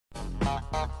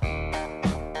Hi,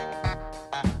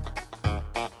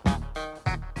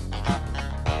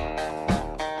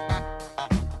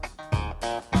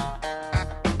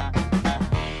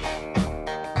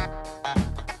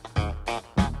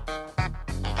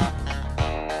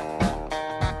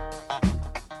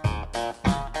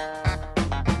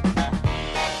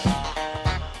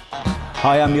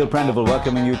 I'm Neil Prendeville,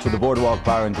 welcoming you to the Boardwalk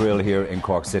Bar and Grill here in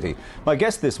Cork City. My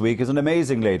guest this week is an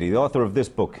amazing lady, the author of this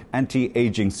book,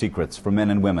 Anti-Aging Secrets for Men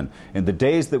and Women. In the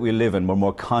days that we live in, we're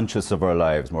more conscious of our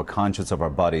lives, more conscious of our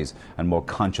bodies, and more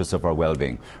conscious of our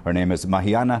well-being. Her name is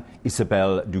Mahayana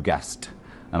Isabel Dugast.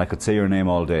 And I could say your name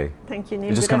all day. Thank you,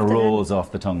 Neil. It just kind of rolls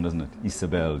off the tongue, doesn't it?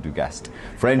 Isabel Dugast.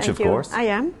 French, of course. I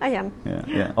am.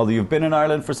 Yeah. Although you've been in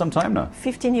Ireland for some time now.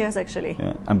 15 years, actually.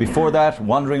 Yeah. And before that,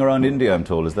 wandering around India, I'm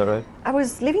told. Is that right? I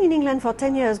was living in England for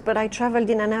 10 years, but I traveled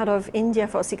in and out of India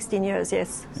for 16 years,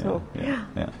 yes.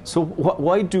 So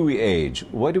why do we age?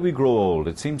 Why do we grow old?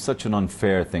 It seems such an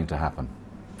unfair thing to happen.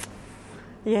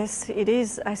 Yes, it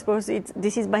is. I suppose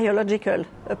this is biological.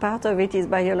 A part of it is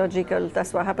biological.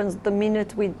 That's what happens the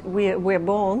minute we're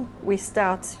born. We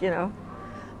start,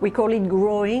 we call it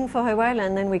growing for a while,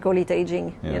 and then we call it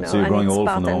aging. Yeah, so you're growing old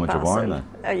from the moment you're born then?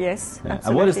 Yes, yeah. Absolutely.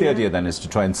 And what is the idea then? Is to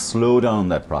try and slow down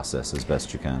that process as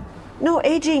best you can? No,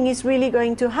 aging is really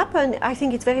going to happen. I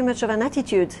think it's very much of an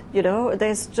attitude,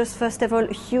 There's just, first of all,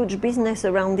 a huge business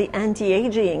around the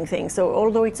anti-aging thing. So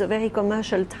although it's a very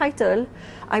commercial title,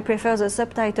 I prefer the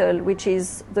subtitle, which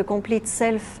is the complete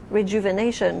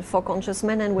self-rejuvenation for conscious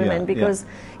men and women, because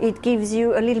it gives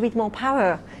you a little bit more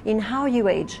power in how you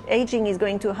age. Aging is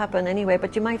going to happen anyway,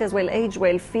 but you might as well age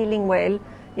well, feeling well,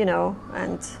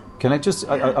 and... Can I just,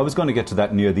 I was going to get to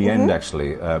that near the end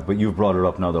actually, but you've brought it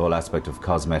up now, the whole aspect of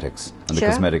cosmetics and the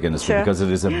cosmetic industry, because it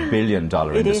is $1 billion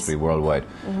industry worldwide.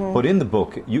 But in the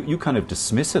book, you kind of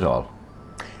dismiss it all,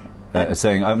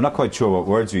 saying, I'm not quite sure what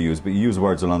words you use, but you use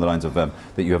words along the lines of that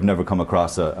you have never come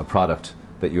across a product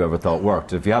that you ever thought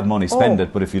worked. If you have money, spend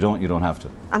it, but if you don't have to.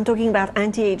 I'm talking about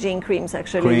anti-aging creams,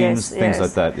 actually. Creams, things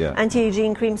like that, yeah.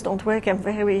 Anti-aging creams don't work. I'm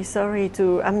very sorry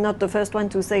I'm not the first one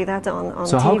to say that on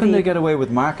So TV. How can they get away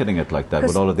with marketing it like that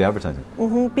with all of the advertising?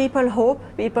 People hope.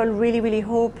 People really, really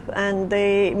hope, and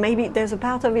maybe there's a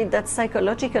part of it that's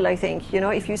psychological, I think.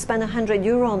 If you spend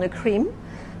 €100 on a cream,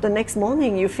 the next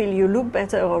morning you feel you look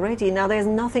better already. Now, there's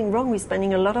nothing wrong with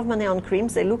spending a lot of money on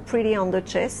creams. They look pretty on the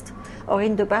chest or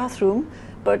in the bathroom.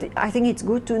 But I think it's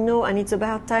good to know, and it's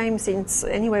about time, since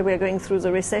anyway we're going through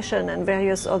the recession and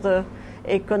various other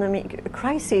economic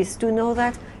crises, to know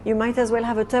that you might as well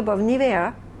have a tub of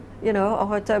Nivea,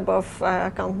 or a tub of,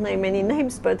 I can't name any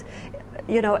names, but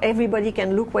everybody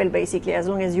can look well basically as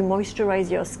long as you moisturize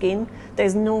your skin.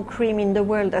 There's no cream in the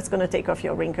world that's going to take off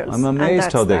your wrinkles. I'm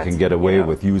amazed how they can get away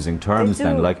with using terms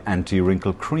then like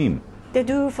anti-wrinkle cream. They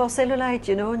do for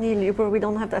cellulite, Neil. You probably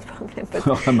don't have that problem.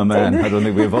 But I'm a man. I don't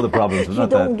think we have other problems. You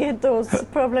don't get those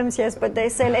problems, yes. But they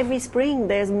sell every spring.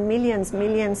 There's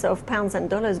millions of pounds and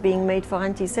dollars being made for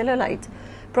anti-cellulite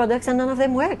products, and none of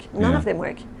them work. None of them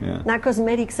work. Yeah. Now,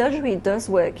 cosmetic surgery does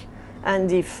work.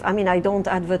 And I don't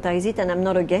advertise it, and I'm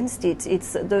not against it.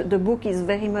 The book is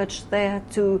very much there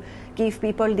to give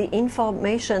people the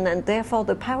information and therefore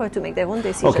the power to make their own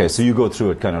decisions. Okay, so you go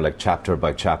through it kind of like chapter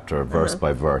by chapter, verse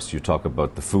by verse. You talk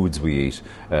about the foods we eat,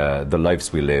 the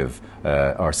lives we live,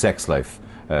 our sex life,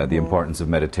 the importance of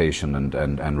meditation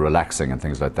and relaxing and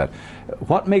things like that.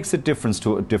 What makes it different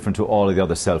to all of the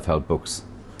other self-help books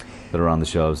that are on the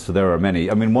shelves? So there are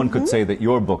many. I mean, one could say that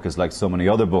your book is like so many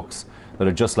other books that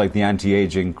are just like the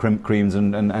anti-aging creams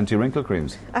and anti-wrinkle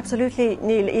creams. Absolutely,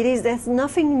 Neil. It is. There's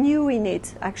nothing new in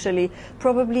it, actually.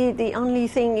 Probably the only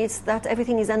thing is that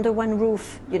everything is under one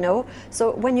roof,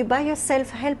 So when you buy a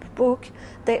self-help book,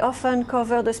 they often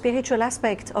cover the spiritual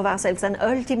aspect of ourselves, and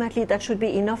ultimately that should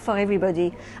be enough for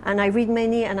everybody. And I read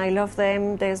many, and I love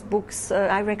them. There's books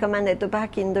I recommend at the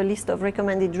back in the list of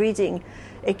recommended reading.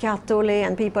 Eckhart Tolle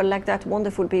and people like that,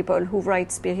 wonderful people who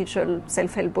write spiritual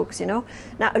self-help books, Now,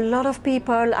 a lot of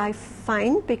people I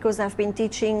find, because I've been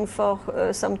teaching for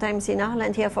sometimes in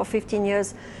Ireland here for 15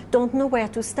 years, don't know where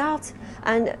to start.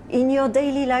 And in your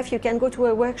daily life, you can go to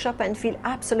a workshop and feel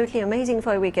absolutely amazing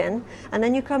for a weekend. And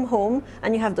then you come home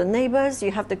and you have the neighbors,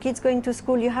 you have the kids going to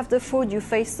school, you have the food, you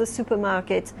face the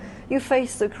supermarket, you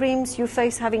face the creams, you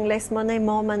face having less money,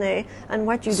 more money, and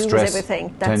what you do with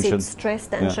everything. That's tension. It, stress,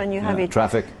 tension, you have it.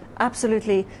 Traffic.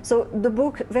 Absolutely. So the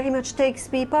book very much takes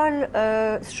people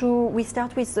through, we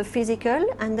start with the physical,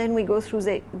 and then we go through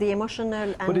the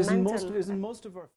emotional and mental. Isn't most of our